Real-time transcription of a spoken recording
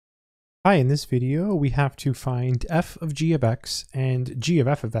Hi, in this video, we have to find f of g of x and g of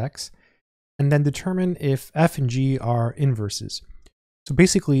f of x, and then determine if f and g are inverses. So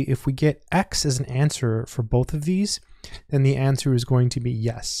basically, if we get x as an answer for both of these, then the answer is going to be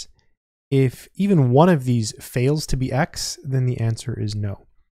yes. If even one of these fails to be x, then the answer is no.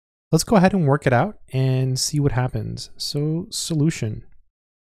 Let's go ahead and work it out and see what happens. So solution.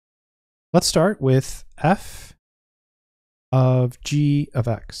 Let's start with f of g of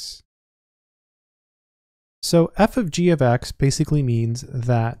x. So f of g of x basically means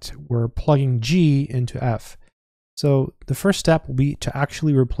that we're plugging g into f. So the first step will be to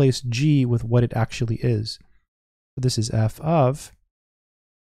actually replace g with what it actually is. So this is f of,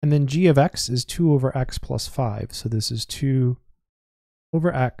 and then g of x is 2 over x plus 5. So this is 2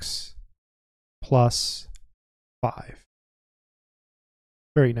 over x plus 5.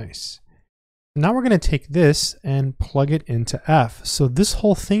 Very nice. Now we're going to take this and plug it into f. So this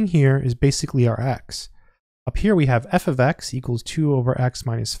whole thing here is basically our x. Up here we have f of x equals 2 over x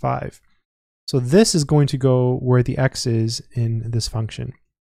minus 5. So this is going to go where the x is in this function.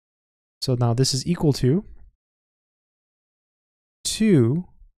 So now this is equal to 2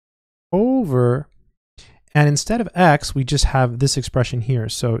 over, and instead of x, we just have this expression here.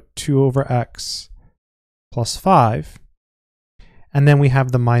 So 2 over x plus 5, and then we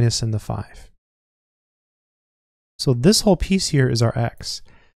have the minus and the 5. So this whole piece here is our x.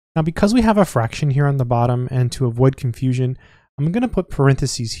 Now, because we have a fraction here on the bottom, and to avoid confusion, I'm going to put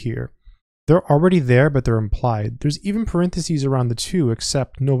parentheses here. They're already there, but they're implied. There's even parentheses around the 2,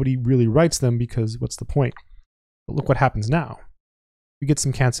 except nobody really writes them because what's the point? But look what happens now. We get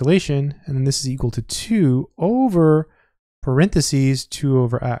some cancellation, and then this is equal to 2 over parentheses 2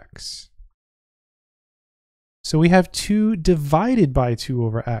 over x. So we have 2 divided by 2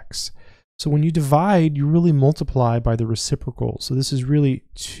 over x. So when you divide, you really multiply by the reciprocal. So this is really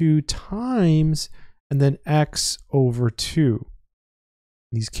 2 times and then x over 2.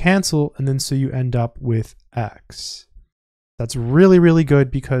 These cancel, and then so you end up with x. That's really, really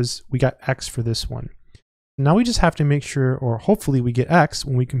good because we got x for this one. Now we just have to make sure, or hopefully we get x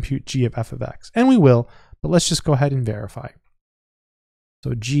when we compute g of f of x. And we will, but let's just go ahead and verify.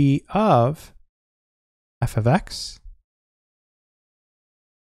 So g of f of x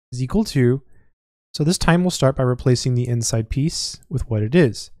is equal to, so this time we'll start by replacing the inside piece with what it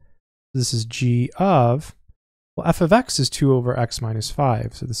is. This is g of, well, f of x is 2 over x minus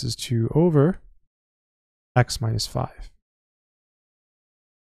 5. So this is 2 over x minus 5.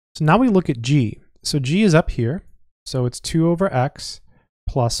 So now we look at g. So g is up here. So it's 2 over x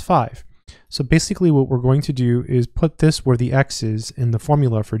plus 5. So basically what we're going to do is put this where the x is in the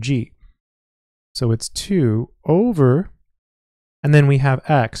formula for g. So it's 2 over, and then we have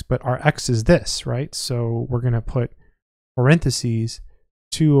x, but our x is this, right? So we're going to put parentheses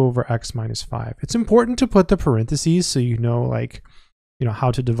 2 over x minus 5. It's important to put the parentheses so you know,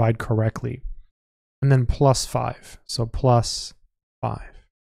 how to divide correctly. And then plus 5. So plus 5.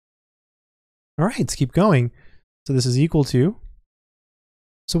 All right, let's keep going. So this is equal to,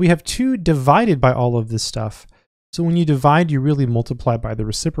 so we have 2 divided by all of this stuff. So when you divide, you really multiply by the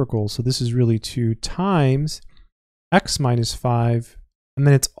reciprocal. So this is really 2 times x minus 5, and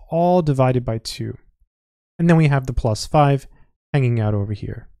then it's all divided by 2. And then we have the plus 5 hanging out over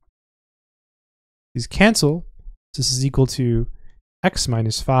here. These cancel. So this is equal to x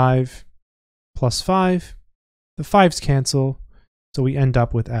minus 5 plus 5. The 5's cancel, so we end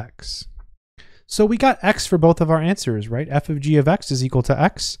up with x. So we got x for both of our answers, right? F of g of x is equal to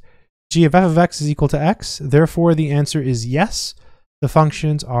x. G of f of x is equal to x. Therefore, the answer is yes, the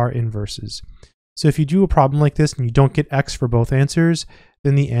functions are inverses. So if you do a problem like this and you don't get x for both answers,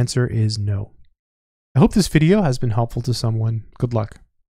 then the answer is no. I hope this video has been helpful to someone. Good luck.